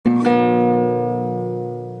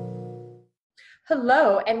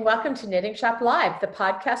Hello, and welcome to Knitting Shop Live, the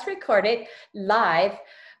podcast recorded live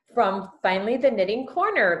from Finally the Knitting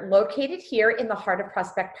Corner, located here in the heart of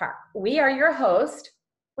Prospect Park. We are your host,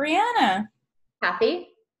 Brianna, Kathy,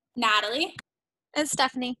 Natalie, and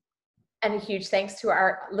Stephanie. And a huge thanks to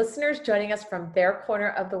our listeners joining us from their corner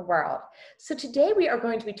of the world. So today we are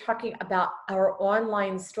going to be talking about our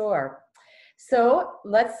online store. So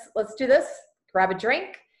let's do this. Grab a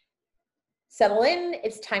drink. Settle in,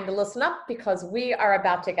 it's time to listen up because we are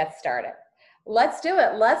about to get started. Let's do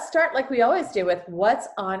it. Let's start like we always do with what's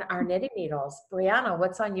on our knitting needles. Brianna,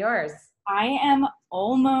 what's on yours? I am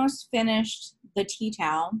almost finished the tea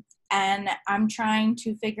towel and I'm trying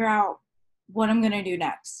to figure out what I'm going to do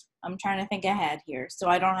next. I'm trying to think ahead here so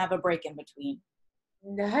I don't have a break in between.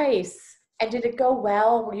 Nice. And did it go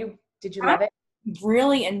well? Did you love it?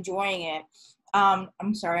 Really enjoying it.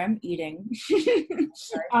 I'm sorry, I'm eating.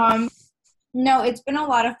 No, it's been a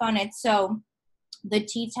lot of fun. The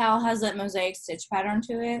tea towel has that mosaic stitch pattern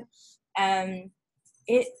to it. And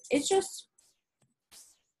it's just,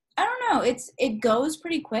 I don't know, it goes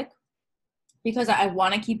pretty quick because I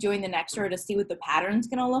want to keep doing the next row to see what the pattern's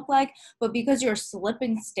going to look like. But because you're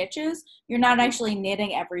slipping stitches, you're not actually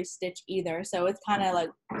knitting every stitch either. So it's kind of like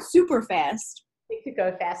super fast. It could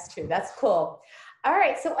go fast too. That's cool. All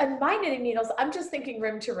right. So on my knitting needles, I'm just thinking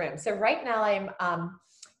room to room. So right now I'm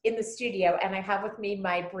in the studio and I have with me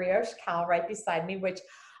my brioche cowl right beside me, which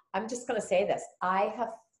I'm just going to say this. I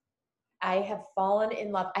have fallen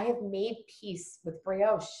in love. I have made peace with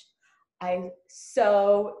brioche. I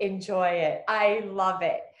so enjoy it. I love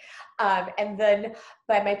it. And then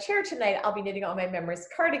by my chair tonight, I'll be knitting on my Memories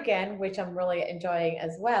cardigan, which I'm really enjoying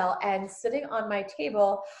as well. And sitting on my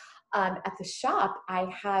table at the shop,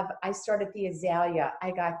 I started the azalea. I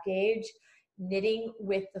got Gage knitting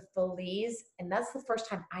with the Feliz, and that's the first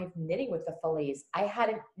time I'm knitting with the Feliz. I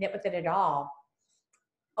hadn't knit with it at all.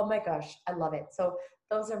 Oh my gosh, I love it. So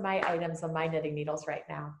those are my items on my knitting needles right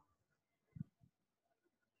now.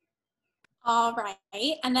 all right.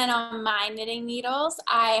 And then on my knitting needles,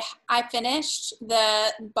 I finished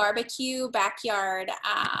the barbecue backyard,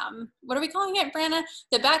 what are we calling it, Brianna?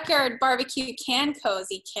 The backyard barbecue can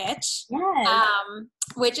cozy kit, Yes.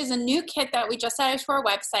 which is a new kit that we just added to our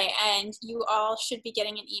website, and you all should be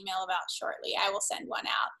getting an email about shortly. I will send one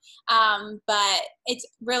out. But it's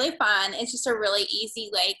really fun. It's just a really easy,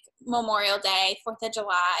 like, Memorial Day, 4th of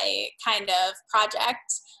July kind of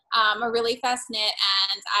project. A really fast knit,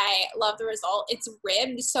 and I love the result. It's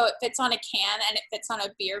ribbed, so it fits on a can and it fits on a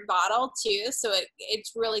beer bottle too, so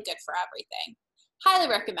it's really good for everything. Highly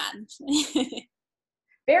recommend.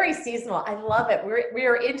 Very seasonal. I love it.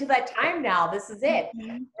 We're into that time now. This is it.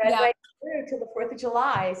 Red, white, blue till the 4th of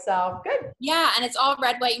July. So good. Yeah, and it's all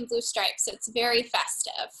red, white, and blue stripes, so it's very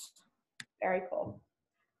festive. Very cool.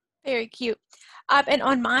 Very cute. And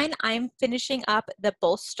on mine, I'm finishing up the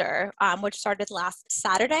bolster, which started last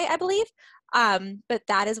Saturday, I believe. But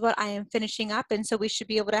that is what I am finishing up. And so we should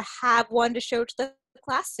be able to have one to show to the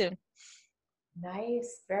class soon.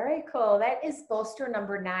 Nice. Very cool. That is bolster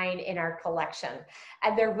number 9 in our collection.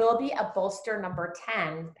 And there will be a bolster number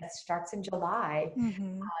 10 that starts in July.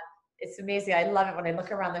 Mm-hmm. It's amazing. I love it when I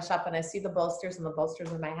look around the shop and I see the bolsters and the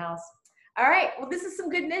bolsters in my house. All right. Well, this is some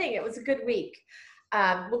good knitting. It was a good week.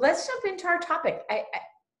 Well, let's jump into our topic.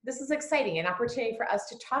 This is exciting, an opportunity for us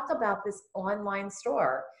to talk about this online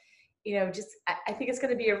store. I think it's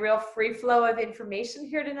going to be a real free flow of information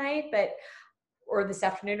here tonight, or this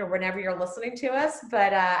afternoon, or whenever you're listening to us.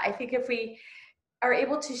 But I think if we are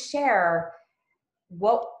able to share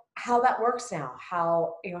how that works now,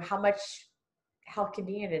 how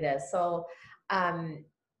convenient it is. So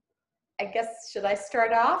I guess, should I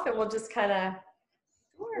start off and we'll just kind of,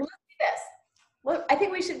 let's do this. Well, I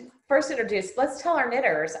think we should first let's tell our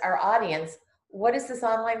knitters, our audience, what is this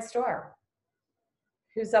online store?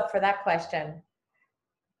 Who's up for that question?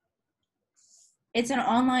 It's an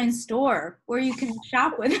online store where you can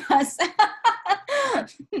shop with us.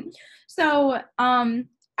 So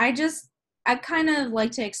I kind of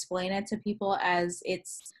like to explain it to people as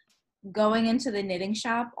it's going into the knitting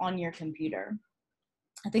shop on your computer.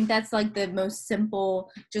 I think that's like the most simple,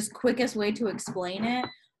 just quickest way to explain it.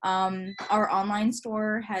 Our online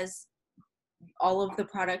store has all of the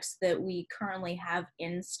products that we currently have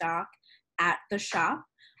in stock at the shop,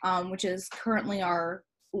 which is currently our,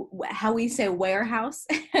 how we say, warehouse.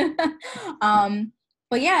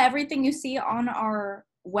 But yeah, everything you see on our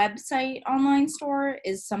website online store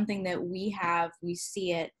is something that we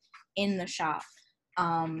see it in the shop.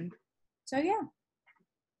 So yeah.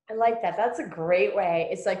 I like that. That's a great way.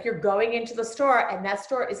 It's like you're going into the store and that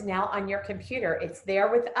store is now on your computer. It's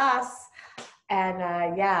there with us. And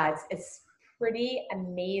yeah, it's pretty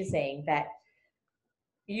amazing that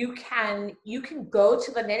you can go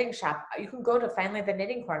to the knitting shop. You can go to Finally the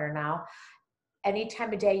Knitting Corner now any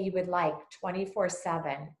time of day you would like,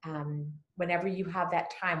 24/7, whenever you have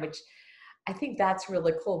that time, which I think that's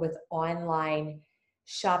really cool with online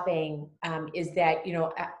shopping, is that,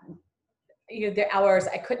 the hours,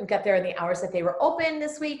 I couldn't get there in the hours that they were open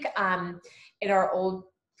this week, in our old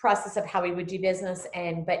process of how we would do business.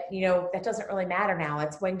 But that doesn't really matter now.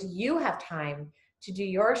 It's when do you have time to do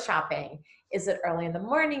your shopping? Is it early in the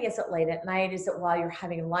morning? Is it late at night? Is it while you're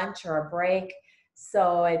having lunch or a break?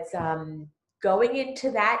 So it's going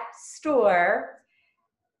into that store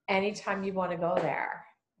anytime you want to go there.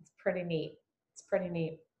 It's pretty neat. It's pretty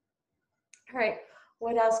neat. All right,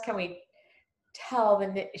 what else can we tell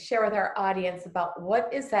and share with our audience about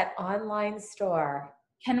what is that online store?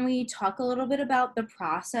 Can we talk a little bit about the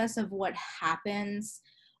process of what happens,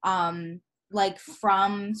 like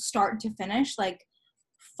from start to finish, like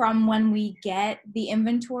from when we get the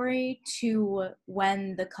inventory to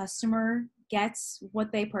when the customer gets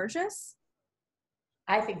what they purchase?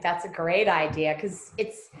 I think that's a great idea, because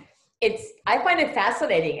I find it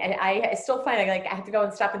fascinating, and I still find it, like, I have to go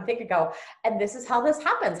and stop and think and go, and this is how this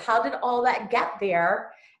happens. How did all that get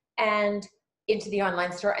there and into the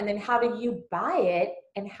online store? And then how do you buy it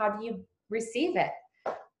and how do you receive it?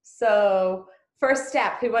 So first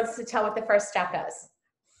step, who wants to tell what the first step is?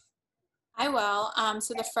 I will.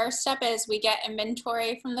 So the first step is we get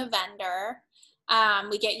inventory from the vendor.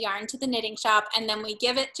 We get yarn to the knitting shop, and then we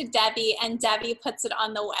give it to Debbie, and Debbie puts it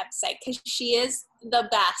on the website because she is the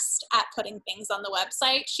best at putting things on the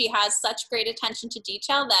website. She has such great attention to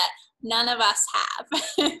detail that none of us have.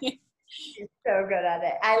 She's so good at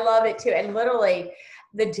it. I love it too. And literally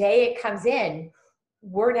the day it comes in,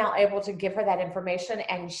 we're now able to give her that information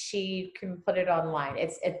and she can put it online.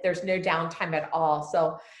 There's no downtime at all.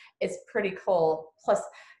 So it's pretty cool. Plus,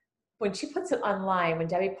 when she puts it online, when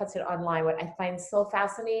Debbie puts it online, what I find so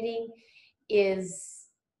fascinating is,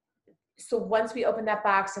 so once we open that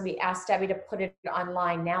box and we ask Debbie to put it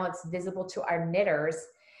online, now it's visible to our knitters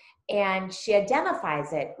and she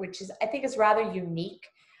identifies it, which is, I think, is rather unique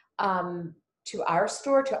to our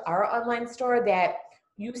store, to our online store, that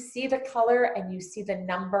you see the color and you see the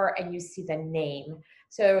number and you see the name.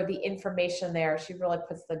 So the information there, she really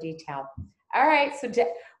puts the detail. All right, so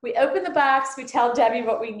we open the box, we tell Debbie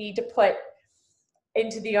what we need to put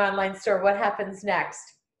into the online store. What happens next?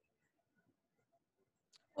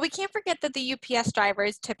 We can't forget that the UPS driver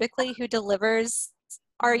is typically who delivers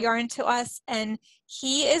our yarn to us, and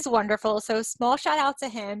he is wonderful. So small shout out to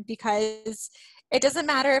him, because it doesn't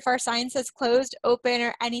matter if our sign says closed, open,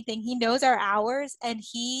 or anything. He knows our hours and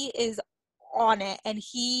he is on it, and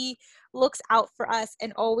he looks out for us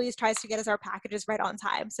and always tries to get us our packages right on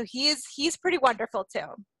time. So he's pretty wonderful too.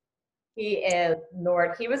 He is,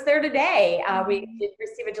 Nort. He was there today. We did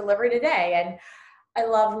receive a delivery today, and I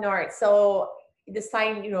love Nort. So the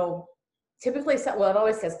sign, typically, it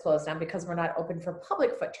always says closed now because we're not open for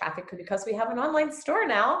public foot traffic, because we have an online store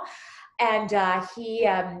now. And he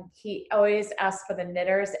always asks for the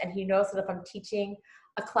knitters, and he knows that if I'm teaching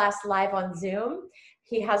a class live on Zoom,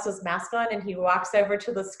 he has his mask on and he walks over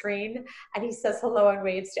to the screen and he says hello and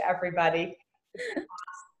waves to everybody.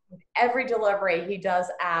 Every delivery he does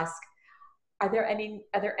ask, are there any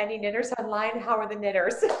knitters online? How are the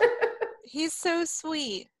knitters? He's so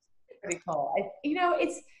sweet. Pretty cool.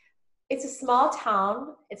 It's a small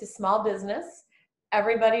town. It's a small business.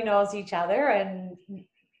 Everybody knows each other, and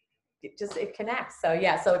it connects. So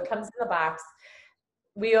yeah, so it comes in the box.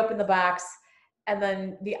 We open the box. And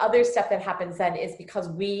then the other step that happens then is, because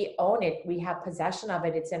we own it, we have possession of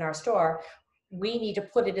it, it's in our store, we need to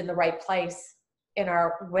put it in the right place in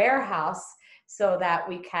our warehouse so that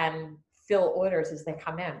we can fill orders as they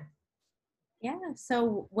come in. Yeah,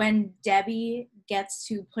 so when Debbie gets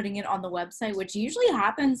to putting it on the website, which usually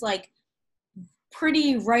happens like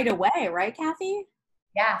pretty right away, right, Kathy?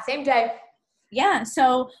 Yeah, same day. Yeah,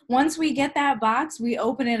 so once we get that box, we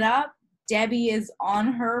open it up. Debbie is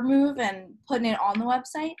on her move and putting it on the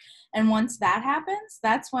website. And once that happens,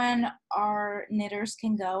 that's when our knitters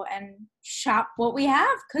can go and shop what we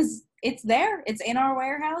have, because it's there. It's in our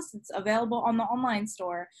warehouse. It's available on the online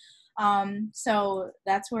store. So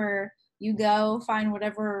that's where you go find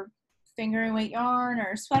whatever fingering weight yarn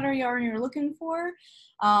or sweater yarn you're looking for.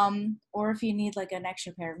 Or if you need like an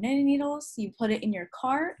extra pair of knitting needles, you put it in your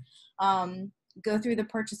cart, go through the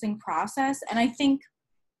purchasing process. And I think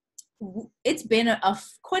it's been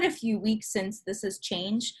quite a few weeks since this has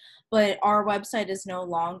changed, but our website is no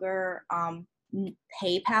longer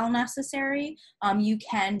PayPal necessary. You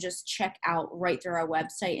can just check out right through our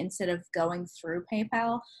website instead of going through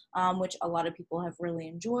PayPal, which a lot of people have really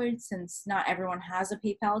enjoyed since not everyone has a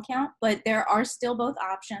PayPal account, but there are still both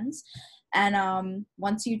options. And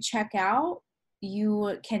once you check out,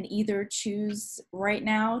 you can either choose right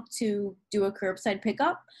now to do a curbside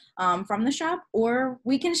pickup from the shop, or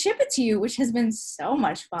we can ship it to you, which has been so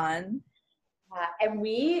much fun. And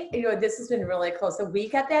we, this has been really cool. So we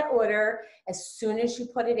got that order as soon as you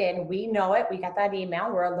put it in. We know it. We got that email.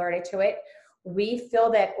 We're alerted to it. We fill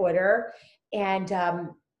that order. And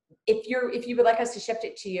if you would like us to ship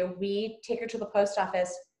it to you, we take it to the post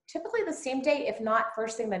office, typically the same day, if not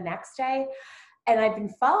first thing the next day. And I've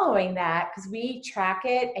been following that because we track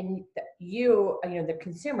it, and the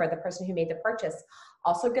consumer, the person who made the purchase,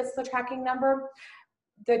 also gets the tracking number.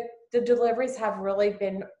 The deliveries have really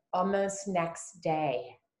been almost next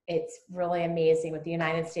day. It's really amazing with the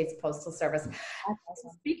United States Postal Service.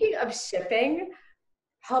 Speaking of shipping,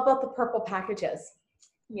 how about the purple packages?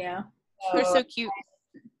 Yeah. They're so cute.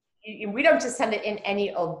 We don't just send it in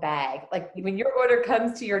any old bag. Like when your order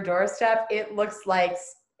comes to your doorstep, it looks like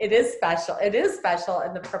it is special. It is special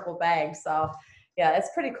in the purple bag. So yeah, it's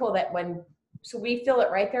pretty cool that so we fill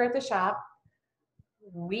it right there at the shop.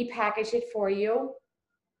 We package it for you,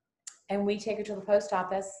 and we take it to the post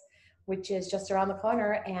office, which is just around the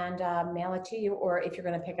corner, and mail it to you. Or if you're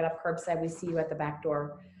going to pick it up curbside, we see you at the back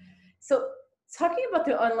door. So talking about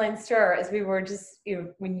the online store, as we were just,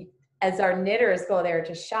 as our knitters go there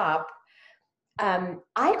to shop,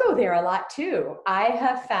 I go there a lot too. I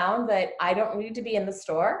have found that I don't need to be in the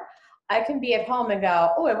store. I can be at home and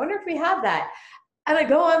go, oh, I wonder if we have that. And I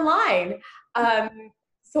go online.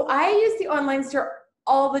 So I use the online store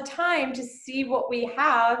all the time to see what we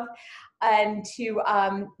have, and to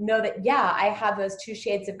know that, yeah, I have those 2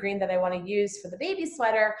 shades of green that I want to use for the baby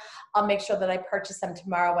sweater. I'll make sure that I purchase them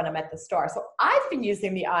tomorrow when I'm at the store. So I've been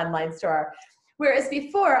using the online store. Whereas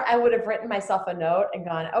before, I would have written myself a note and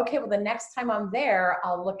gone, okay, well, the next time I'm there,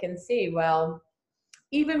 I'll look and see. Well,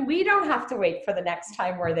 even we don't have to wait for the next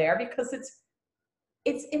time we're there because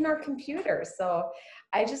it's in our computer. So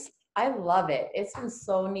I love it. It's been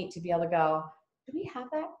so neat to be able to go, do we have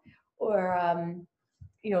that? Or,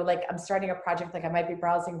 like I'm starting a project, like I might be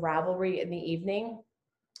browsing Ravelry in the evening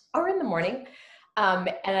or in the morning. And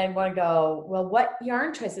I want to go, well, what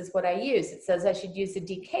yarn choices would I use? It says I should use the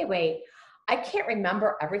DK weight. I can't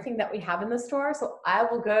remember everything that we have in the store. So I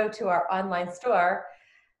will go to our online store,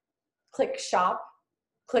 click shop,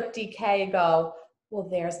 click DK, and go, well,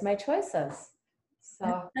 there's my choices. So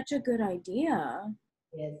that's such a good idea.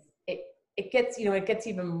 It gets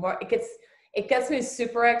even more, it gets me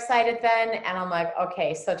super excited then. And I'm like,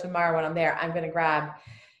 okay, so tomorrow when I'm there, I'm going to grab,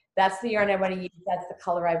 that's the yarn I want to use. That's the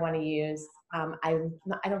color I want to use. I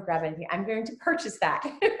don't grab anything. I'm going to purchase that.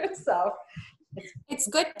 So it's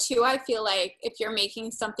good too. I feel like if you're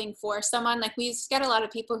making something for someone, like we get a lot of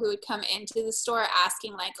people who would come into the store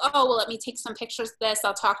asking like, oh, well, let me take some pictures of this.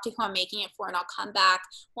 I'll talk to who I'm making it for and I'll come back.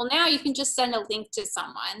 Well, now you can just send a link to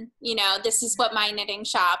someone, this is what my knitting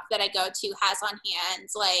shop that I go to has on hand.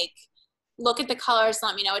 Like, look at the colors,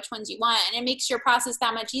 let me know which ones you want. And it makes your process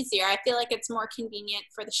that much easier. I feel like it's more convenient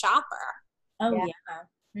for the shopper. Oh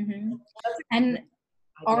yeah. Mm-hmm. And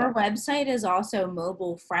our website is also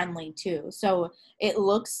mobile friendly too. So it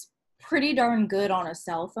looks pretty darn good on a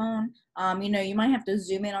cell phone. You might have to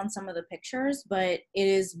zoom in on some of the pictures, but it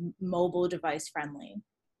is mobile device friendly.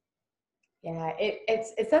 Yeah,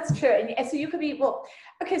 that's true. And so you could be, well,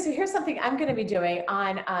 okay, so here's something I'm going to be doing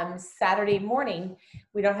on Saturday morning.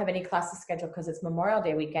 We don't have any classes scheduled because it's Memorial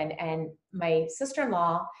Day weekend, and my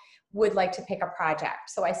sister-in-law would like to pick a project.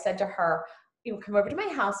 So I said to her, come over to my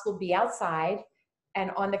house, we'll be outside, and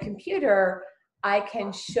on the computer, I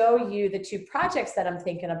can show you the 2 projects that I'm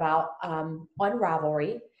thinking about on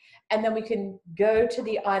Ravelry. And then we can go to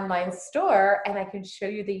the online store and I can show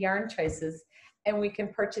you the yarn choices and we can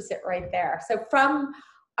purchase it right there. So from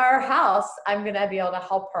our house, I'm going to be able to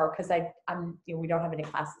help her because we don't have any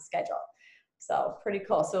classes scheduled. So pretty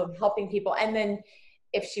cool. So helping people. And then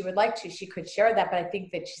if she would like to, she could share that, but I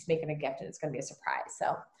think that she's making a gift and it's going to be a surprise.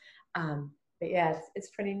 So, but yeah, it's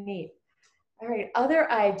pretty neat. All right,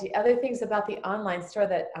 other things about the online store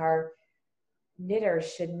that our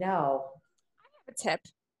knitters should know. I have a tip.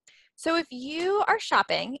 So if you are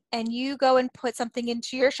shopping and you go and put something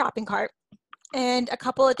into your shopping cart and a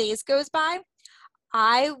couple of days goes by,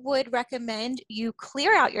 I would recommend you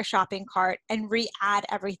clear out your shopping cart and re-add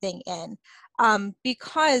everything in,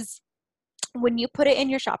 because when you put it in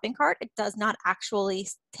your shopping cart, it does not actually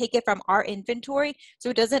take it from our inventory, so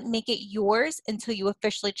it doesn't make it yours until you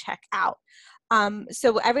officially check out.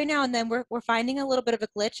 So every now and then we're finding a little bit of a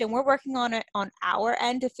glitch, and we're working on it on our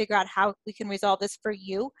end to figure out how we can resolve this for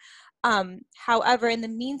you. However, in the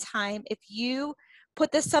meantime, if you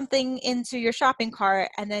put something into your shopping cart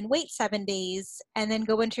and then wait 7 days and then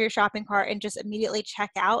go into your shopping cart and just immediately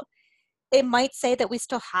check out, it might say that we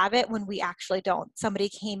still have it when we actually don't. Somebody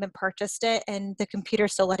came and purchased it and the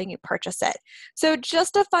computer's still letting you purchase it. So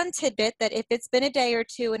just a fun tidbit that if it's been a day or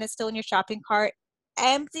two and it's still in your shopping cart,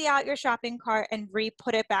 empty out your shopping cart and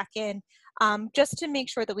re-put it back in, just to make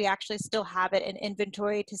sure that we actually still have it in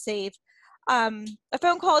inventory to save a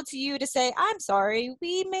phone call to you to say, I'm sorry,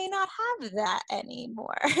 we may not have that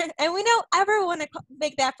anymore. And we don't ever want to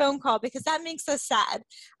make that phone call because that makes us sad.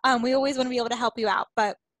 We always want to be able to help you out,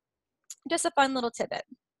 but just a fun little tidbit.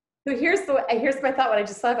 So here's my thought when I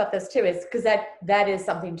just thought about this too, is because that is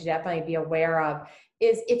something to definitely be aware of,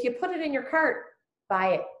 is if you put it in your cart,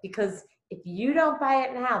 buy it, because if you don't buy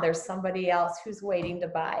it now, there's somebody else who's waiting to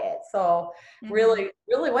buy it. So really,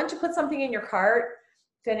 once you put something in your cart,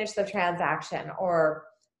 finish the transaction, or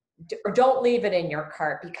don't leave it in your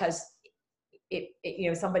cart because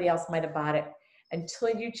somebody else might have bought it. Until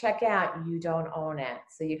you check out, you don't own it.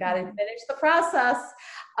 So you got to finish the process.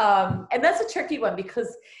 And that's a tricky one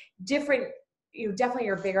because definitely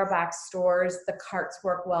your bigger box stores, the carts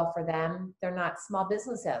work well for them. They're not small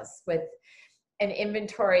businesses with an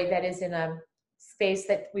inventory that is in a space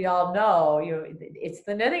that we all know, it's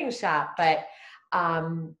the knitting shop, but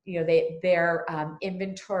their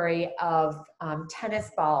inventory of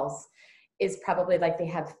tennis balls is probably like they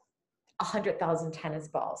have 100,000 tennis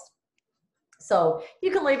balls. So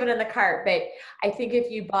you can leave it in the cart, but I think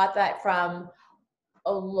if you bought that from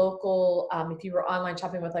a local, if you were online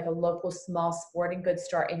shopping with like a local small sporting goods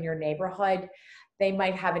store in your neighborhood, they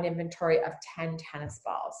might have an inventory of 10 tennis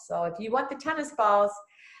balls. So if you want the tennis balls,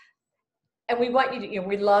 and we want you to,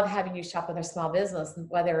 we love having you shop with our small business,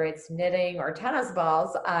 whether it's knitting or tennis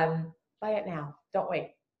balls, buy it now. Don't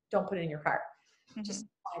wait. Don't put it in your cart. Just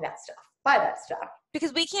buy that stuff. Buy that stuff.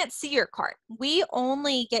 Because we can't see your cart. We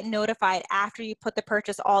only get notified after you put the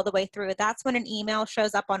purchase all the way through. That's when an email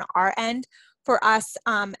shows up on our end for us.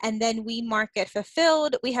 And then we mark it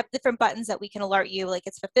fulfilled. We have different buttons that we can alert you, like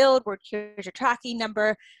it's fulfilled, here's your tracking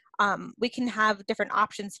number. We can have different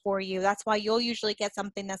options for you. That's why you'll usually get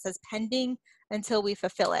something that says pending until we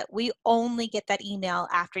fulfill it. We only get that email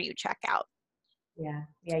after you check out. Yeah,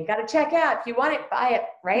 you got to check out. If you want it, buy it,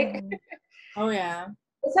 right? Oh, yeah.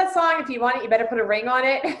 What's that song? If you want it, you better put a ring on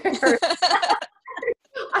it.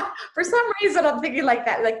 For some reason, I'm thinking like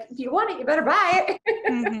that. Like, if you want it, you better buy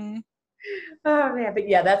it. Oh, man. But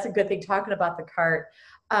yeah, that's a good thing, talking about the cart.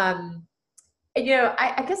 And,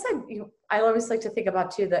 I guess I always like to think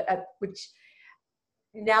about too, which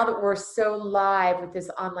now that we're so live with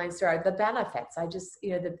this online store, the benefits,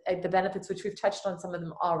 the benefits, which we've touched on some of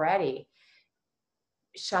them already.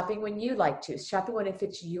 Shopping when you like to, shopping when it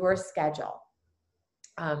fits your schedule.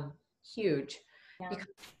 Huge, because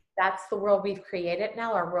that's the world we've created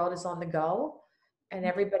now. Our world is on the go, and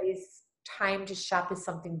everybody's time to shop is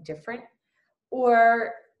something different,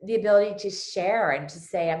 or the ability to share and to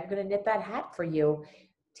say, I'm going to knit that hat for you.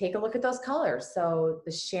 Take a look at those colors. So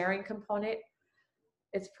the sharing component,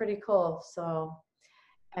 it's pretty cool. So,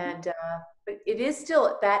 and but it is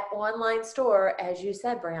still that online store, as you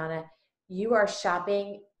said, Brianna, you are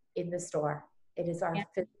shopping in the store. It is our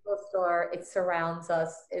physical store. It surrounds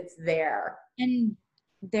us. It's there. And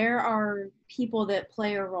there are people that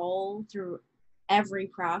play a role through every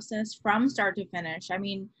process from start to finish. I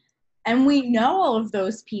mean, and we know all of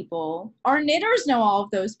those people. Our knitters know all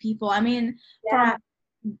of those people. I mean, from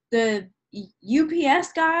the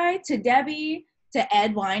UPS guy to Debbie to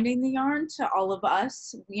Ed winding the yarn to all of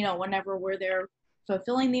us, whenever we're there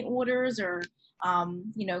fulfilling the orders or,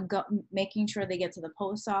 making sure they get to the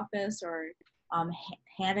post office or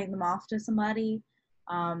handing them off to somebody.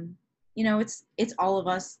 It's all of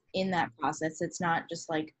us in that process. It's not just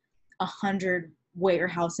like 100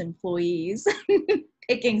 warehouse employees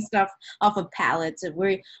picking stuff off of pallets.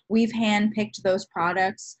 We've hand-picked those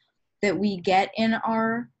products that we get in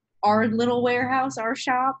our little warehouse, our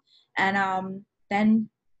shop, and then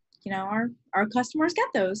our customers get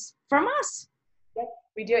those from us. Yep,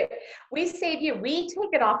 we do it. We save you. We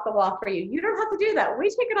take it off the wall for you. You don't have to do that. We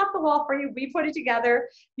take it off the wall for you. We put it together.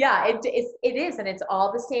 Yeah, it is, and it's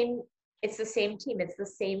all the same. It's the same team. It's the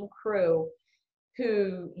same crew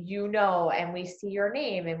who and we see your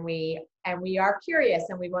name, and we are curious,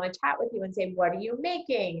 and we want to chat with you and say, what are you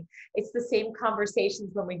making? It's the same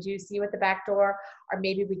conversations when we do see you at the back door, or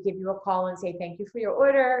maybe we give you a call and say, thank you for your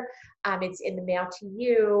order. It's in the mail to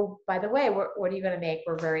you. By the way, what are you going to make?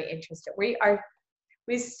 We're very interested. We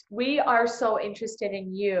we are so interested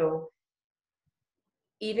in you.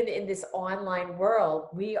 Even in this online world,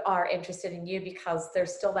 we are interested in you because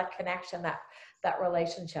there's still that connection, that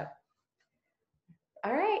relationship.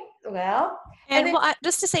 All right, well. And then, well,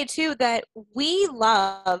 just to say too that we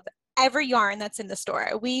love every yarn that's in the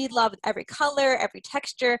store. We love every color, every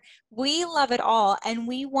texture. We love it all. And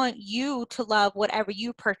we want you to love whatever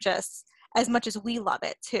you purchase as much as we love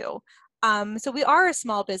it too. So we are a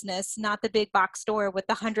small business, not the big box store with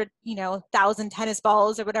the 100,000 tennis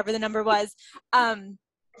balls or whatever the number was.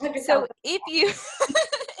 So if you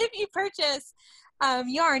if you purchase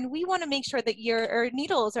yarn, we want to make sure that or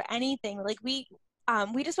needles or anything, like we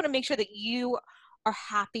just want to make sure that you are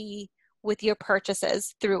happy with your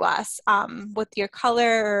purchases through us, with your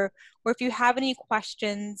color, or if you have any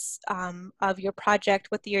questions of your project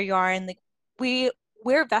with your yarn, like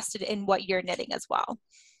we're vested in what you're knitting as well.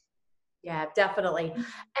 Yeah, definitely.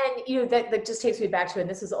 And that just takes me back to, and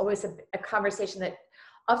this is always a conversation that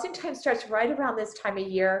oftentimes starts right around this time of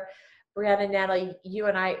year. Brianna, Natalie, you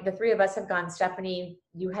and I, the three of us have gone. Stephanie,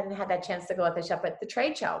 you hadn't had that chance to go at the shop, but the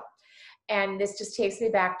trade show. And this just takes me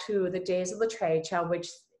back to the days of the trade show, which,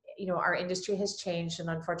 our industry has changed, and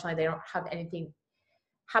unfortunately they don't have anything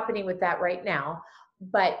happening with that right now.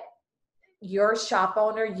 But your shop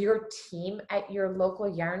owner, your team at your local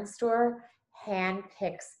yarn store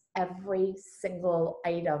handpicks every single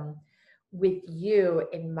item with you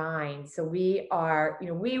in mind. So we are,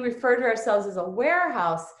 we refer to ourselves as a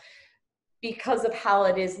warehouse because of how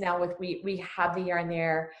it is now with, we have the yarn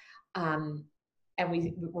there, and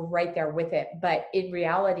we're right there with it. But in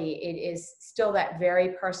reality, it is still that very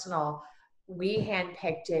personal. We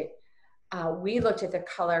handpicked it. We looked at the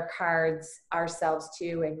color cards ourselves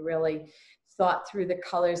too, and really thought through the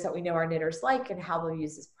colors that we know our knitters like and how they'll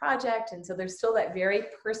use this project. And so there's still that very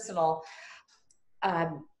personal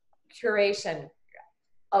curation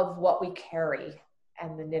of what we carry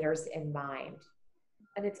and the knitters in mind.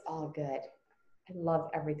 And it's all good. I love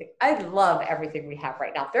everything. I love everything we have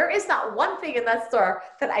right now. There is not one thing in that store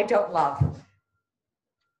that I don't love.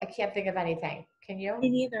 I can't think of anything. Can you? Me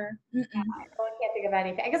neither. I can't think of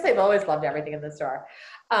anything. I guess I've always loved everything in the store.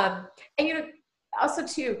 And also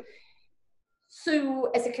too, so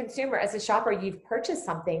as a consumer, as a shopper, you've purchased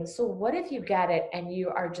something. So what if you get it and you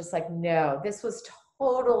are just like, no, this was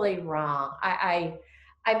totally wrong. I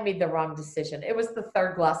made the wrong decision. It was the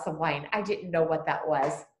third glass of wine. I didn't know what that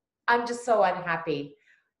was. I'm just so unhappy.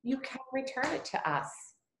 You can return it to us.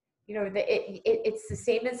 It's the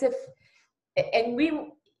same as if,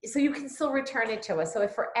 so you can still return it to us. So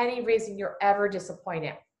if for any reason you're ever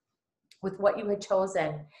disappointed with what you had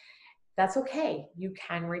chosen, that's okay. You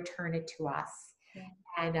can return it to us. Yeah.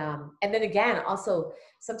 And then again, also,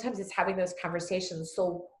 sometimes it's having those conversations.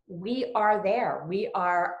 So we are there. We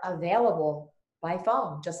are available by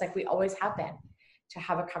phone, just like we always have been, to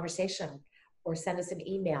have a conversation or send us an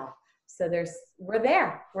email. So we're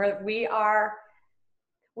there. We are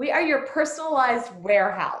your personalized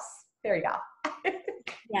warehouse. There you go.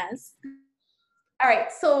 Yes. All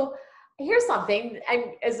right. So here's something.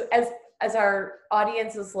 As our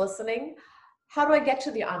audience is listening, how do I get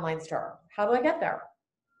to the online store? How do I get there?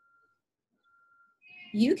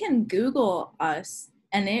 You can Google us,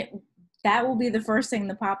 and that will be the first thing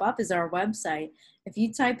to pop up is our website. If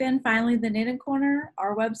you type in Finally the Knitting Corner,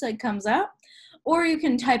 our website comes up, or you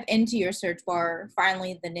can type into your search bar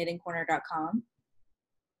finallythenittingcorner.com.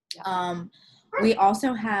 Yeah. We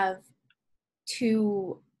also have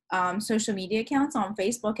 2 social media accounts on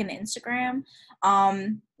Facebook and Instagram.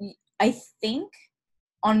 I think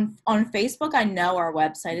on Facebook, I know our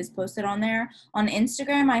website is posted on there. On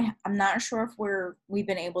Instagram, I'm not sure if we've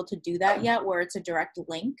been able to do that yet, where it's a direct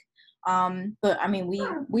link. But I mean,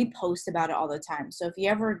 we post about it all the time. So if you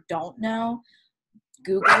ever don't know,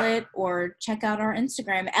 Google it or check out our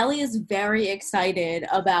Instagram. Ellie is very excited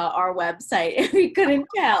about our website, if you couldn't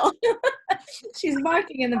tell. She's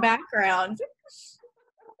marking in the background.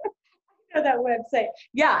 That website.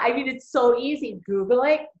 Yeah, I mean, it's so easy. Google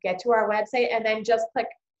it, get to our website, and then just click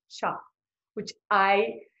shop, which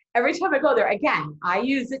every time I go there, again, I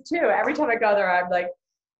use it too. Every time I go there, I'm like,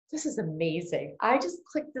 this is amazing. I just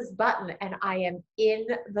click this button and I am in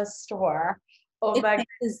the store. Oh my God.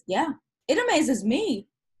 Yeah, it amazes me.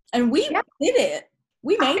 And we did it.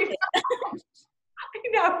 We made it. I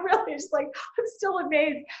know, really, it's like, I'm still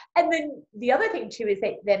amazed. And then the other thing too is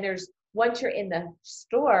that then once you're in the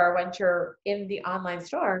store, once you're in the online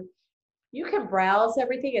store, you can browse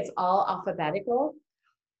everything. It's all alphabetical.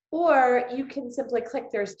 Or you can simply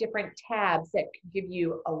click, there's different tabs that can give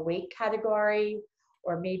you a weight category,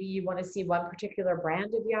 or maybe you want to see one particular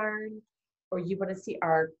brand of yarn, or you want to see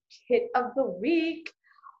our kit of the week.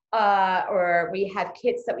 or we have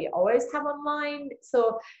kits that we always have online.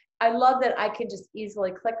 So I love that I can just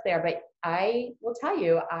easily click there. But I will tell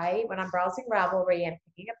you, when I'm browsing Ravelry and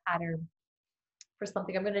picking a pattern for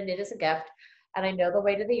something I'm going to knit as a gift, and I know the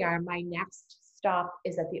way to the yarn, my next stop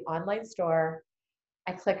is at the online store.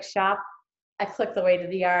 I click shop, I click the way to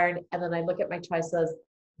the yarn, and then I look at my choices,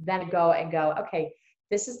 then go, okay,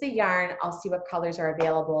 this is the yarn. I'll see what colors are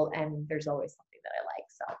available, and there's always something that I like.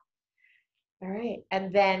 So, all right.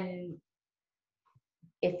 And then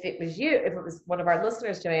if it was one of our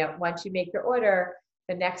listeners doing it, once you make your order,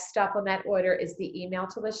 the next stop on that order is the email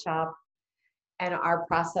to the shop, and our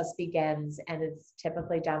process begins, and it's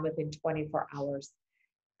typically done within 24 hours.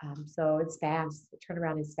 So it's fast. The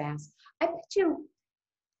turnaround is fast. I bet you,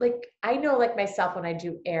 I know myself, when I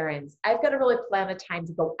do errands, I've got to really plan a time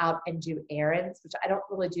to go out and do errands, which I don't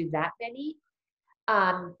really do that many.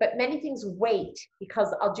 But many things wait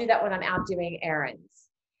because I'll do that when I'm out doing errands.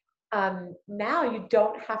 Now you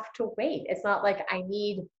don't have to wait. It's not like I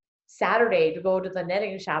need Saturday to go to the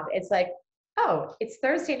knitting shop. It's like, oh, it's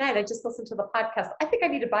Thursday night. I just listened to the podcast. I think I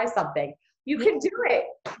need to buy something. You can do it,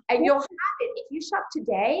 and you'll have it. If you shop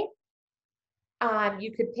today,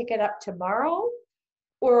 you could pick it up tomorrow,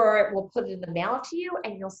 or we'll put it in the mail to you,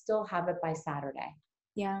 and you'll still have it by Saturday.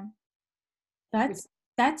 Yeah.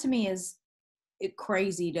 That to me is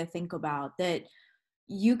crazy to think about, that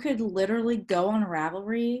you could literally go on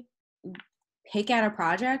Ravelry, pick out a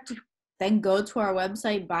project, then go to our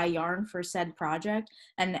website, buy yarn for said project,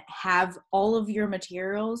 and have all of your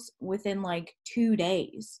materials within 2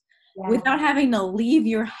 days. Yeah. Without having to leave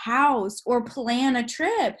your house or plan a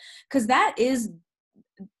trip. Because that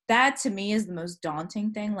to me is the most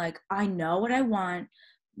daunting thing. I know what I want,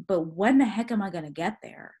 but when the heck am I going to get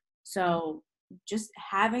there? So just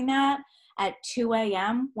having that at 2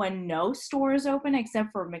 a.m. when no store is open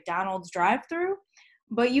except for McDonald's drive-thru,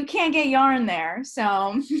 but you can't get yarn there.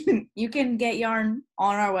 So you can get yarn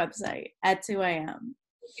on our website at 2 a.m.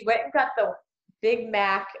 You went and got the Big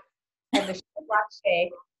Mac and the block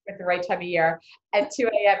shake at the right time of year at 2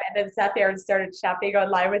 a.m. and then sat there and started shopping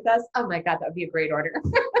online with us. Oh my God, that would be a great order.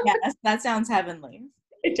 Yes, that sounds heavenly.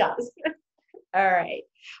 It does. All right.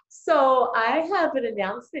 So I have an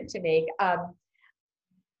announcement to make.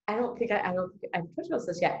 I don't think I've touched on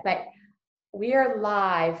this yet, but we are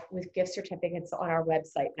live with gift certificates on our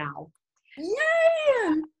website now.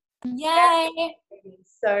 Yay! Yay!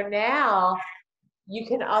 So now you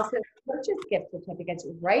can also purchase gift certificates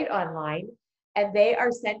right online, and they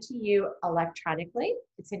are sent to you electronically.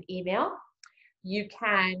 It's an email. You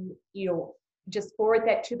can, just forward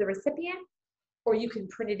that to the recipient, or you can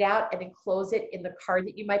print it out and enclose it in the card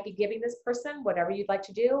that you might be giving this person, whatever you'd like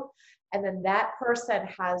to do. And then that person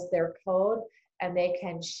has their code, and they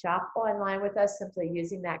can shop online with us simply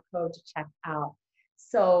using that code to check out.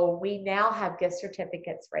 So we now have gift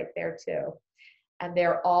certificates right there too. And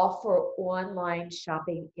they're all for online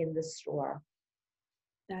shopping in the store.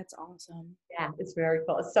 That's awesome. Yeah, it's very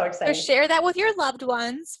cool. It's so exciting. So share that with your loved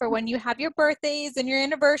ones for when you have your birthdays and your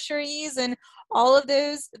anniversaries and all of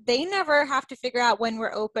those. They never have to figure out when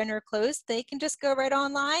we're open or closed. They can just go right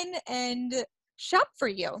online and shop for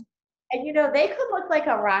you. And they could look like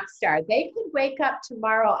a rock star. They could wake up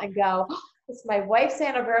tomorrow and go, oh, it's my wife's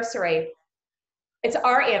anniversary. It's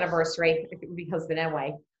our anniversary, if it would be husband and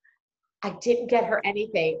wife. I didn't get her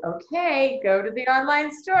anything. Okay, go to the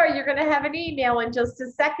online store. You're going to have an email in just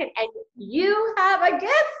a second, and you have a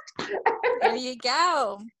gift. There you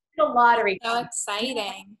go. The lottery. So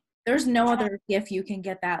exciting. There's no other gift you can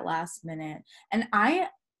get that last minute. And I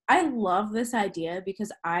love this idea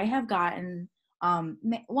because I have gotten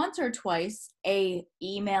once or twice a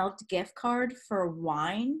emailed gift card for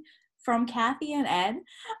wine from Kathy and Ed.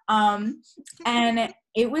 And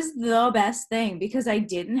it was the best thing because I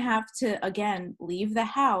didn't have to, again, leave the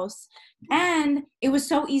house. And it was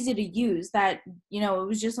so easy to use that, it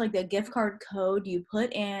was just like the gift card code you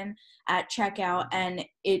put in at checkout, and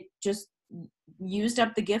it just used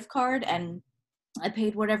up the gift card, and I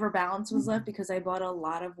paid whatever balance was left because I bought a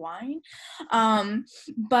lot of wine.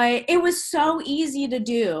 But it was so easy to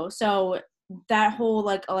do. So that whole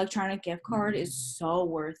electronic gift card is so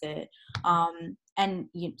worth it. And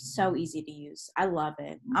so easy to use. I love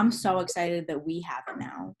it. I'm so excited that we have it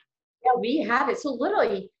now. Yeah, we have it. So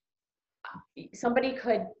literally somebody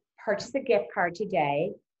could purchase a gift card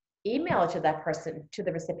today, email it to that person, to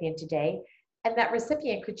the recipient today, and that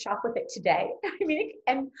recipient could shop with it today. I mean,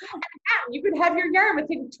 and you could have your yarn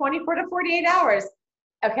within 24 to 48 hours.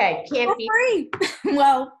 Okay, can't be free.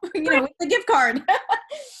 Well, with the gift card.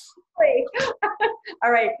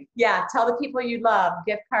 All right. Yeah. Tell the people you love.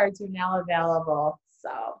 Gift cards are now available. So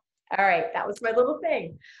All right, that was my little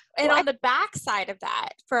thing. And Well, on the back side of that,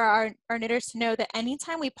 for our knitters to know that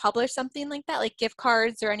anytime we publish something like that, like gift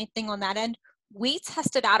cards or anything on that end, we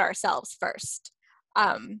test it out ourselves first.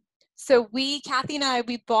 So Kathy and I,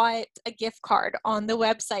 we bought a gift card on the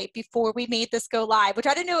website before we made this go live, which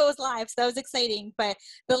I didn't know it was live, so that was exciting. But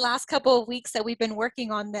the last couple of weeks that we've been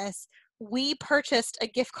working on this, we purchased a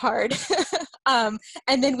gift card and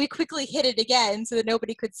then we quickly hid it again so that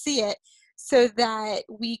nobody could see it, so that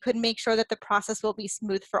we could make sure that the process will be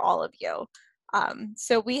smooth for all of you.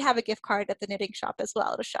 So we have a gift card at the knitting shop as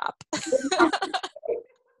well to shop.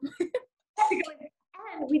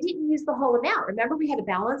 And we didn't use the whole amount. Remember, we had a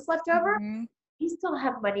balance left over? Mm-hmm. We still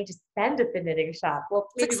have money to spend at the knitting shop. Well,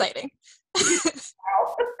 It's exciting.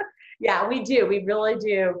 Yeah, we do. We really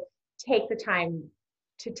do take the time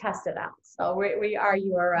to test it out. So we are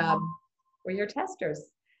we're your testers.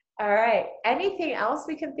 All right. Anything else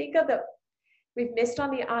we can think of that we've missed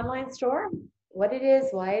on the online store? What it is,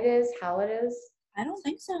 why it is, how it is? I don't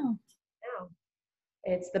think so. No.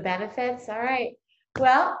 It's the benefits. All right.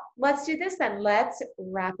 Well, let's do this then. Let's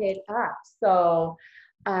wrap it up. So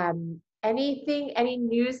any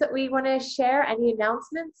news that we want to share? Any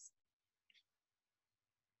announcements?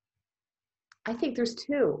 I think there's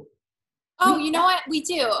two. Oh, you know what? We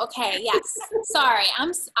do. Okay. Yes. Sorry.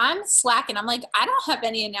 I'm slacking. I'm like, I don't have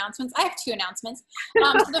any announcements. I have two announcements.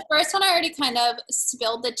 So the first one I already kind of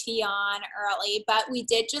spilled the tea on early, but we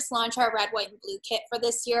did just launch our red, white, and blue kit for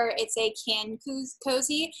this year. It's a can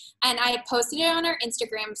cozy, and I posted it on our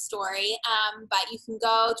Instagram story. But you can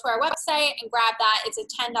go to our website and grab that. It's a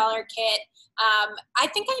 $10 kit. I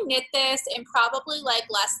think I knit this in probably like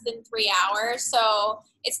less than 3 hours. So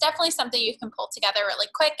it's definitely something you can pull together really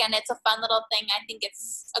quick, and it's a fun little thing. I think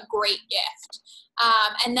it's a great gift.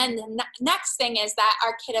 And then the next thing is that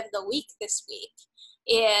our kit of the week this week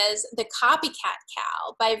is the Copycat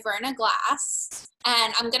Cow by Verna Glass.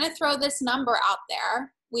 And I'm going to throw this number out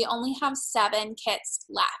there. We only have 7 kits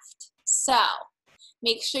left. So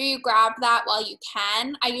make sure you grab that while you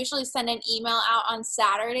can. I usually send an email out on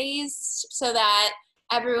Saturdays so that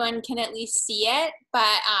everyone can at least see it.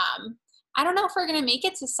 But I don't know if we're going to make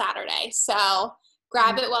it to Saturday. So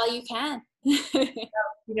grab it while you can.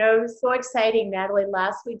 You know, so exciting, Natalie.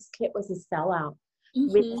 Last week's kit was a sellout.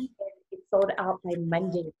 Mm-hmm. It sold out by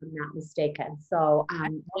Monday, if I'm not mistaken. So,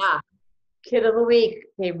 yeah, kit of the week.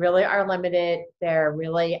 They really are limited. They're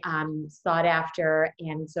really sought after.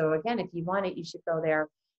 And so, again, if you want it, you should go there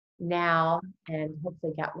now and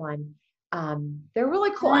hopefully get one. They're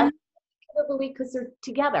really cool. I like kit of the week because they're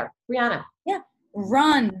together. Brianna. Yeah.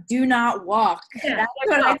 Run, do not walk. Yeah, That's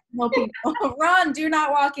what I tell people. Run, do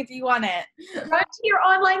not walk if you want it. Run to your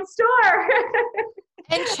online store.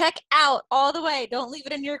 And check out all the way. Don't leave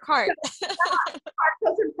it in your cart.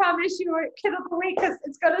 Doesn't promise you a kit of the week because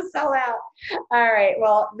it's going to sell out. All right.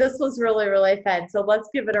 Well, this was really, really fun. So let's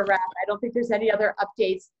give it a wrap. I don't think there's any other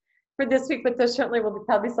updates for this week, but there certainly will be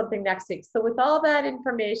probably something next week. So with all that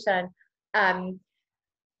information,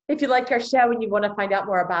 if you like our show and you want to find out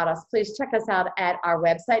more about us, please check us out at our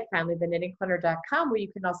website, finallytheknittingcorner.com, where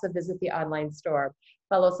you can also visit the online store.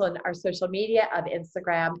 Follow us on our social media of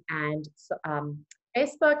Instagram and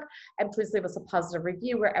Facebook, and please leave us a positive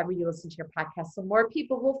review wherever you listen to your podcast so more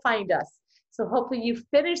people will find us. So hopefully you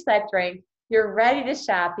finished that drink, you're ready to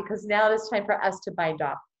shop, because now it is time for us to bind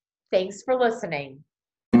off. Thanks for listening.